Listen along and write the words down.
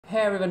Hey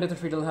everyone, this is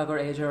Friedel Hugger,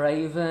 Age of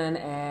Raven,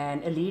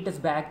 and Elite is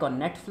back on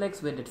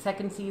Netflix with its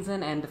second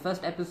season, and the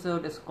first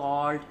episode is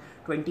called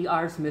 20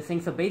 Hours Missing.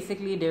 So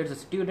basically, there's a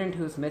student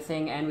who's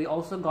missing, and we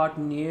also got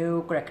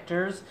new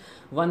characters.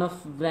 One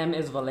of them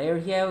is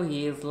Valerio.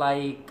 He is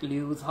like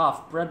Liu's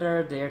half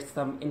brother. There's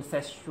some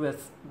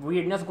incestuous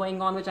weirdness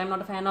going on, which I'm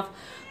not a fan of.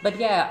 But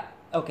yeah,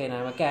 okay,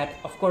 now my cat,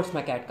 of course,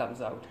 my cat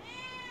comes out.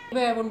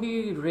 Anyway, I won't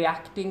be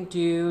reacting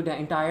to the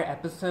entire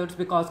episodes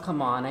because,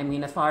 come on, I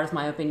mean, as far as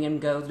my opinion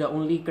goes, the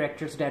only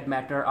characters that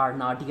matter are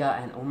Nadia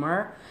and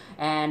Omar,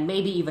 and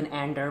maybe even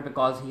Ander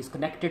because he's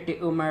connected to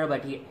Omar,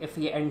 but if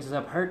he ends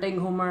up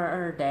hurting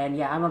Omar, then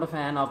yeah, I'm not a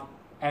fan of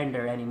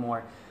Ander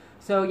anymore.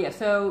 So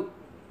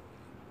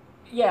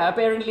yeah,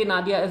 apparently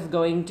Nadia is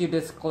going to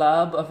this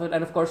club,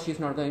 and of course she's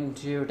not going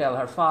to tell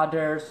her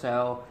father,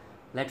 so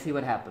let's see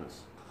what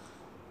happens.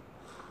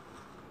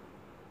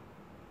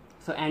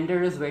 So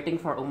Ander is waiting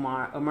for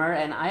Omar,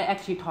 and I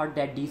actually thought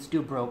that these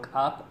two broke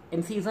up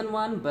in season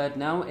 1, but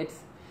no,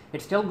 it's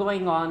still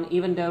going on,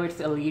 even though it's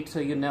Elite, so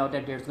you know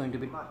that there's going to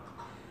be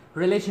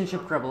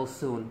relationship trouble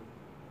soon.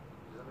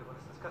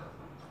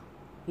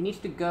 He needs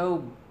to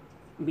go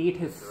meet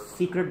his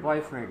secret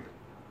boyfriend.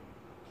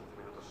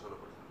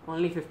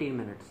 Only 15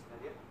 minutes.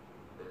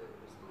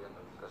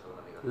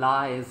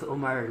 Lies,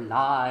 Omar,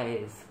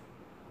 lies.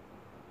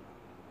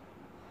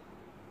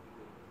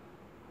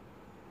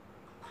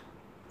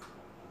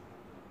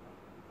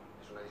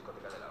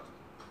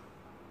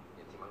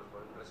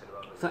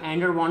 So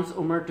Ander wants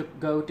Omar to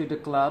go to the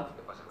club,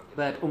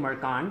 but Omar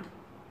can't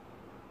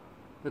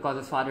because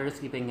his father is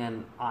keeping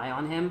an eye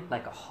on him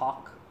like a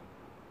hawk.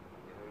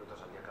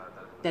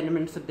 10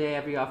 minutes a day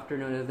every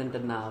afternoon isn't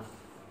enough.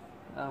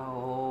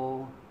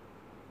 Oh,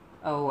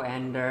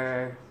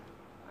 Ander.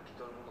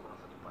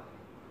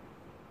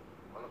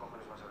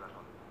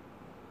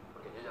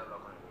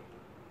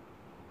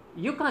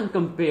 You can't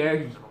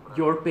compare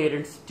your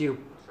parents to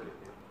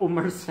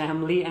Omar's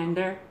family,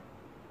 Ander.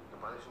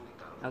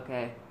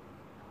 Okay.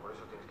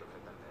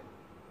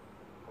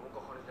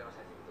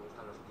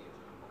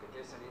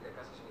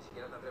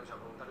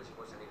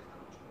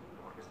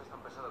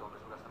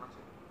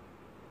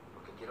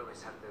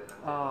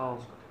 Oh.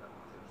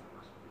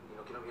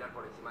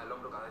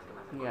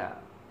 Yeah.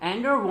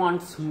 Ander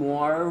wants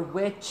more,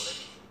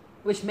 which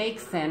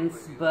makes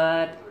sense,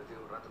 but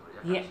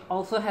he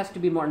also has to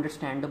be more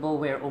understandable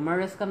where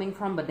Omar is coming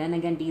from. But then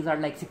again, these are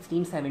like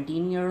 16,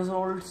 17 years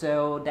old,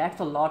 so that's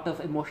a lot of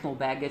emotional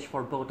baggage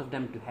for both of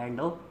them to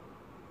handle.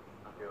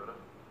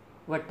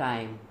 What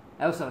time?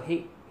 Oh, so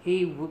he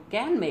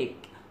can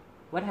make.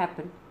 What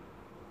happened?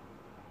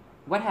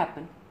 What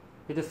happened?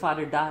 Did his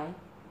father die?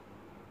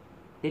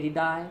 Did he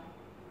die?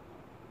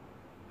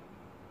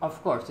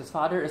 Of course, his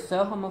father is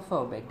so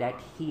homophobic that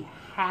he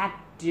had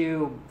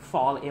to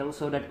fall ill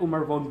so that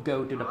Omar won't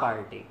go to the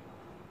party.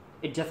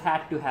 It just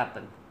had to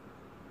happen.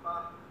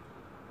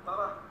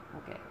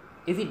 Okay.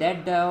 Is he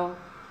dead though?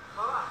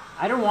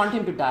 I don't want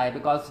him to die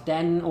because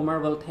then Omar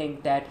will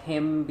think that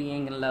him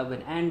being in love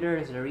with Ander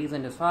is the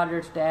reason his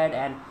father's dead,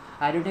 and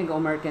I don't think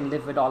Omar can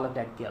live with all of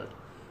that guilt.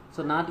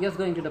 So Nadia's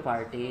going to the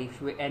party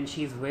and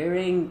she's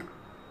wearing...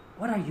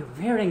 What are you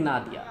wearing,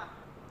 Nadia?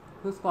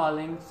 Who's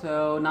calling?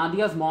 So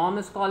Nadia's mom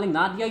is calling.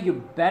 Nadia,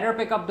 you better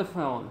pick up the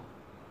phone.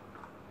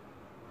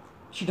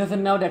 She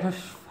doesn't know that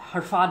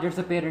her father's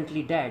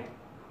apparently dead.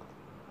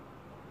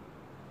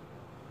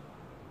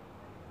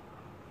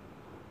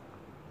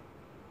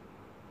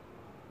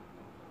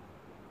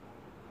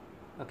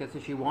 Okay,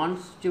 so she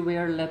wants to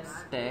wear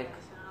lipstick.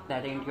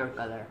 That ain't your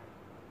color.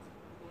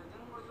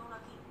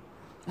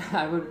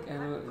 I would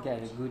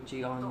get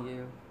Gucci on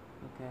you.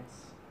 Okay.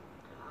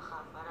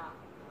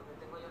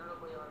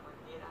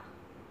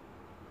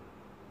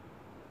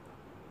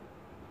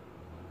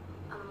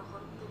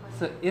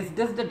 So is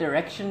this the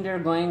direction they're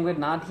going with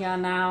Nadia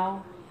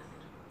now?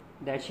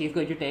 That she's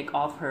going to take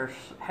off her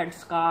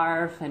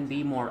headscarf and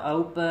be more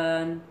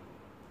open?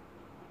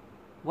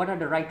 What are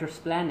the writers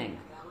planning?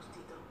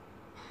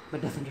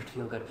 But doesn't it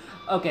feel good?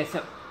 Okay,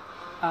 so...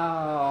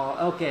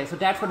 Oh, okay, so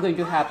that's what's going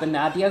to happen.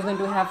 Nadia's going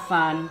to have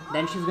fun,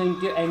 then she's going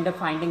to end up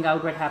finding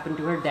out what happened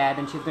to her dad,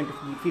 and she's going to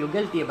feel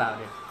guilty about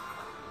it.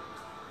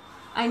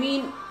 I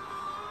mean,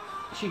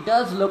 she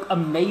does look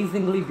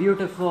amazingly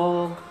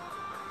beautiful,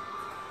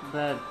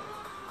 but...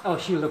 Oh,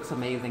 she looks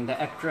amazing.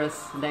 The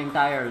actress, the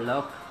entire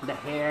look, the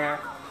hair.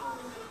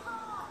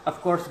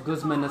 Of course,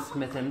 Guzman is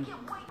smitten.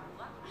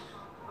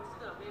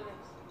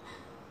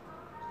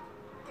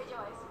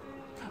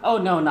 Oh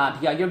no,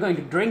 Nadia, you're going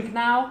to drink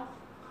now?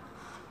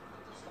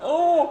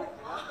 Oh!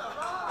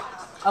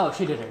 Oh,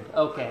 she didn't.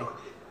 Okay.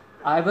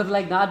 I was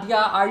like, Nadia,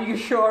 are you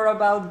sure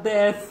about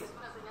this?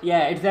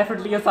 Yeah, it's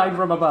definitely a sign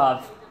from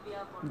above.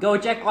 Go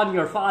check on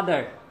your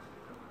father.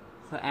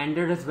 So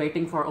Ander is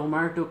waiting for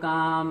Omar to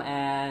come,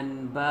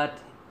 but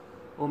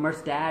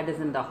Omar's dad is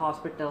in the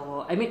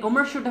hospital. I mean,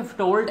 Omar should have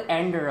told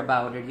Ander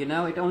about it, you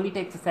know? It only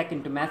takes a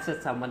second to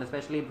message someone,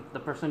 especially the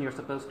person you're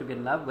supposed to be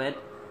in love with.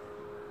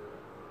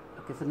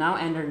 Okay, so now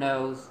Ander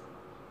knows.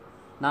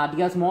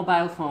 Nadia's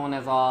mobile phone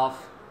is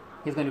off.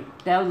 He's going to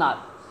tell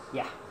Nadia.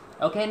 Yeah,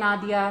 Okay,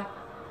 Nadia,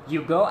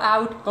 you go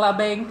out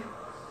clubbing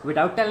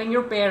without telling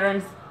your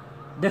parents.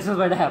 This is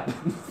what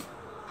happens.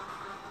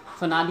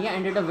 So Nadia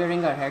ended up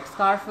wearing her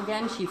headscarf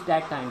again. She's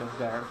that kind of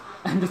girl.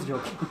 I'm just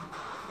joking.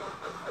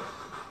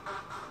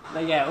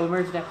 But yeah,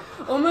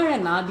 Omar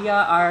and Nadia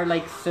are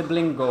like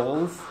sibling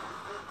goals.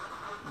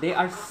 They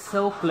are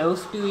so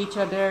close to each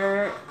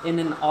other in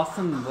an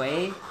awesome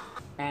way.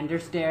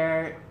 Ander's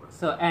there.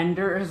 So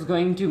Ander is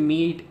going to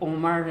meet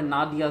Omar and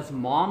Nadia's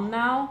mom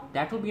now.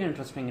 That will be an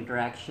interesting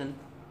interaction.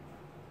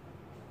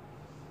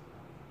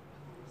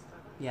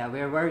 Yeah,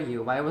 where were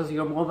you? Why was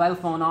your mobile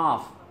phone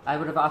off? I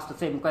would have asked the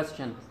same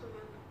question.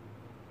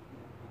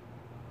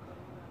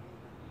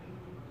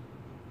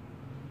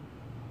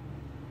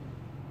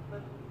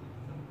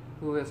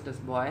 Who is this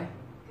boy?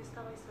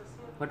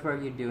 What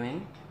were you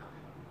doing?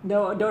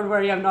 No, don't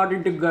worry, I'm not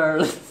into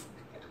girls.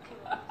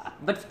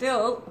 But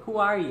still, who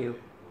are you?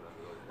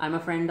 I'm a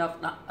friend of...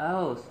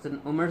 Oh, so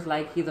Umar's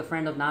like he's a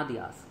friend of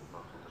Nadia's.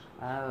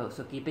 Oh,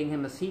 so keeping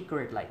him a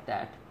secret like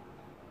that.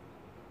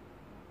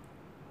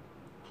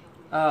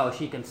 Oh,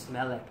 she can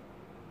smell it.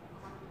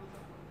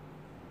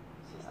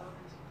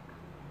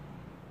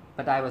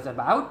 But I was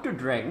about to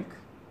drink.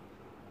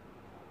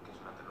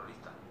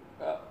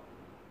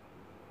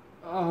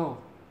 Oh,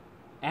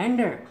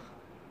 Ander.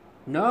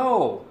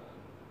 No.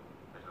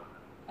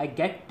 I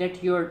get that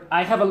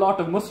I have a lot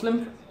of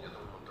Muslim.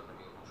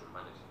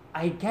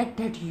 I get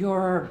that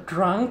you're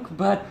drunk,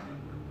 but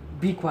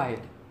be quiet.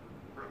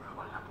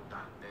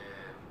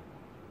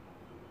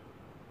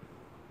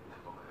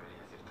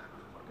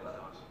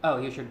 Oh,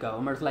 you should go.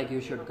 Omar's like,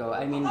 you should go.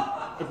 I mean,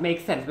 it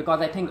makes sense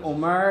because I think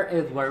Omar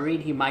is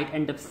worried he might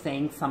end up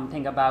saying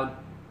something about,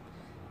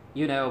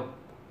 you know,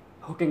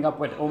 hooking up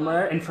with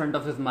Omar in front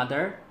of his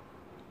mother.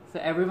 So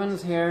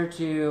everyone's here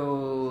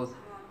to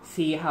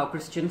see how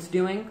Christian's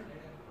doing.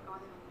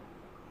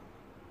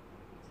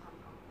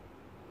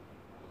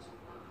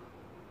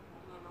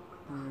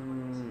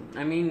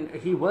 I mean,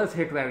 he was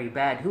hit very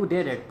bad. Who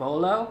did it?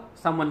 Polo?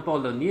 Someone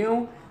Polo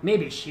knew?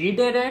 Maybe she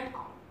did it?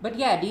 But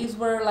yeah, these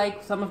were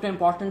like some of the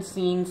important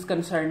scenes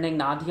concerning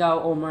Nadia,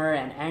 Omar,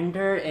 and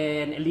Ander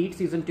in Elite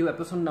Season 2,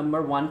 episode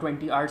number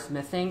 120 Hours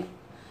Missing.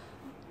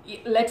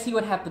 Let's see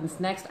what happens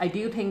next. I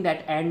do think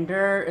that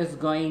Ander is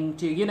going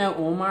to, you know,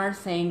 Omar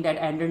saying that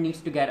Ander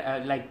needs to get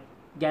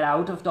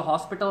out of the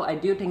hospital. I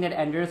do think that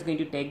Ander is going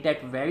to take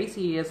that very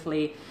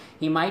seriously.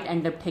 He might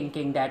end up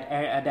thinking that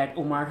that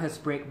Omar has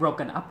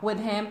broken up with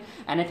him,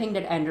 and I think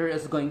that Ander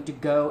is going to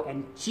go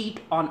and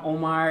cheat on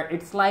Omar.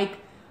 It's like,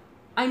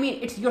 I mean,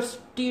 it's your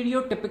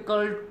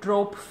stereotypical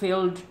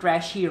trope-filled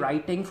trashy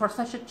writing for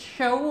such a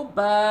show,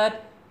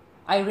 but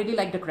I really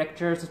like the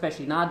characters,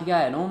 especially Nadia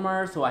and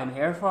Omar, so I'm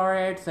here for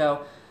it.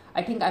 So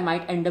I think I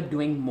might end up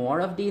doing more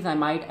of these. I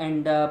might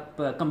end up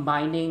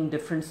combining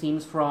different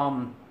scenes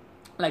from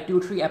like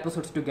 2-3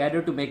 episodes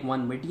together to make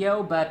one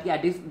video. But yeah,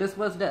 this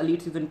was the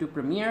Elite Season 2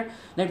 premiere.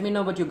 Let me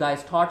know what you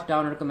guys thought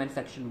down in the comment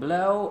section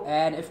below.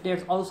 And if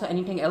there's also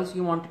anything else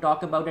you want to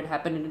talk about that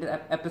happened in the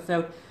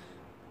episode,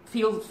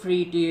 feel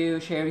free to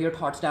share your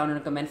thoughts down in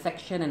the comment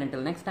section. And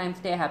until next time,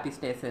 stay happy,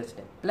 stay safe,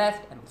 stay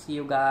blessed, and I'll see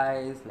you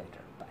guys later.